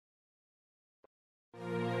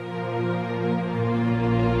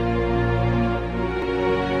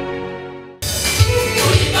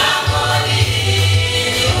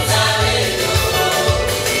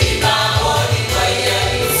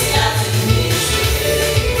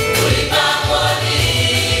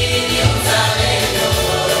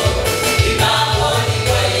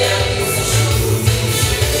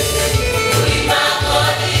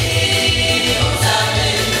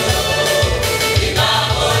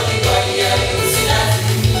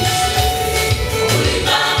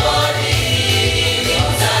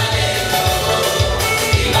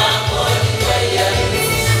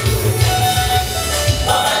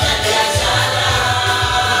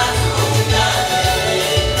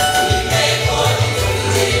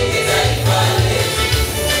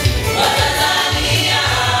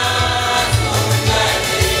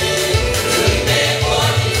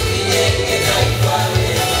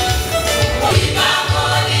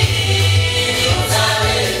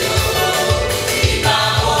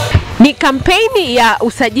kampeni ya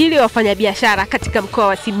usajili wa wafanyabiashara katika mkoa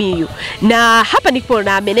wa Simiyu, na hapa nipo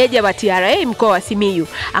na meneja wa TRA mkoa wa Simiyu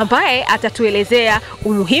ambaye atatuelezea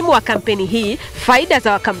umuhimu wa kampeni hii, faida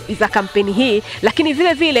za kampeni hii, lakini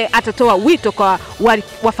vile vile atatoa wito kwa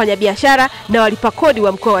wafanyabiashara na walipa kodi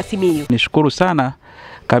wa mkoa wa Simiyu. Nishukuru sana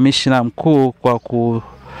kamishna mkuu kwa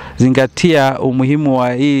kuzingatia umuhimu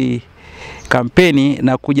wa hii kampeni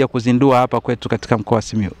na kuja kuzindua hapa kwetu katika mkoa wa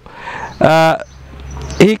Simiyu.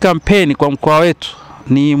 Hii kampeni kwa mkoa wetu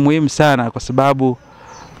ni muhimu sana kwa sababu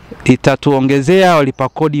itatuongezea walipa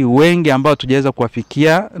kodi wengi ambao tujaweza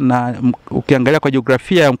kuwafikia, na ukiangalia kwa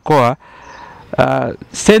jiografia ya mkoa,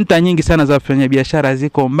 senta nyingi sana za wafanyabiashara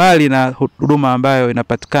ziko mbali na huduma ambayo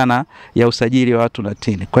inapatikana ya usajili wa watu na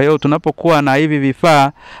TIN. Kwa hiyo tunapokuwa na hivi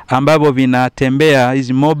vifaa ambavyo vinatembea,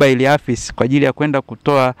 hizi mobile office kwa ajili ya kwenda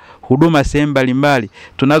kutoa huduma sehemu mbalimbali,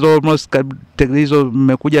 tunazo almost hizo,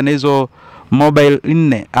 mmekuja na hizo mobile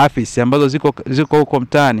 4 office ambazo ziko huko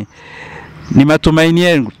mtaani. Ni matumaini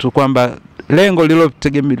yangu tu kwamba lengo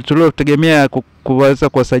tulilotegemea kuweza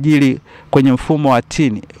kuwasajili kwenye mfumo wa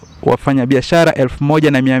TIN wafanya biashara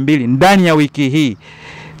 1200 ndani ya wiki hii,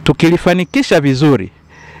 tukilifanikisha vizuri,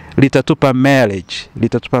 litatupa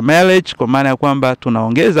mileage kwa maana ya kwamba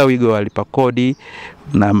tunaongeza wigo wa walipa kodi,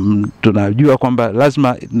 na tunajua kwamba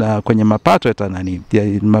lazima na kwenye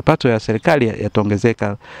mapato ya serikali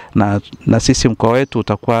yataongezeka, na sisi mkoa wetu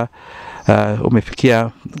utakuwa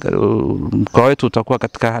mkoa wetu utakuwa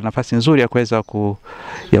katika nafasi nzuri ya kuweza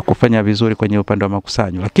kufanya vizuri kwenye upande wa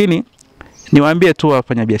makusanyo. Lakini niwaambie tu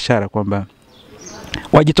wafanyabiashara kwamba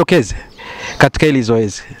wajitokeze katika hili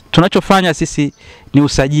zoezi. Tunachofanya sisi ni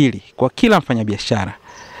usajili kwa kila mfanyabiashara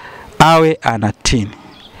awe ana TIN.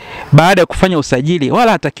 Baada ya kufanya usajili,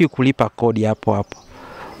 wala hatakiwi kulipa kodi hapo hapo.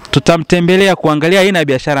 Tutamtembelea kuangalia aina ya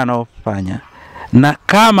biashara anayofanya, na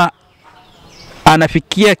kama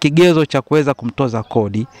anafikia kigezo cha kuweza kumtoza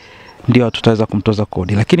kodi, ndio tutaweza kumtoza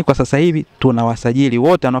kodi. Lakini kwa sasa hivi tunawasajili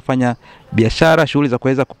wote wanaofanya biashara, shughuli za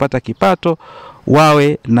kuweza kupata kipato,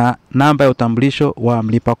 wawe na namba ya utambulisho wa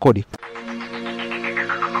mlipa kodi.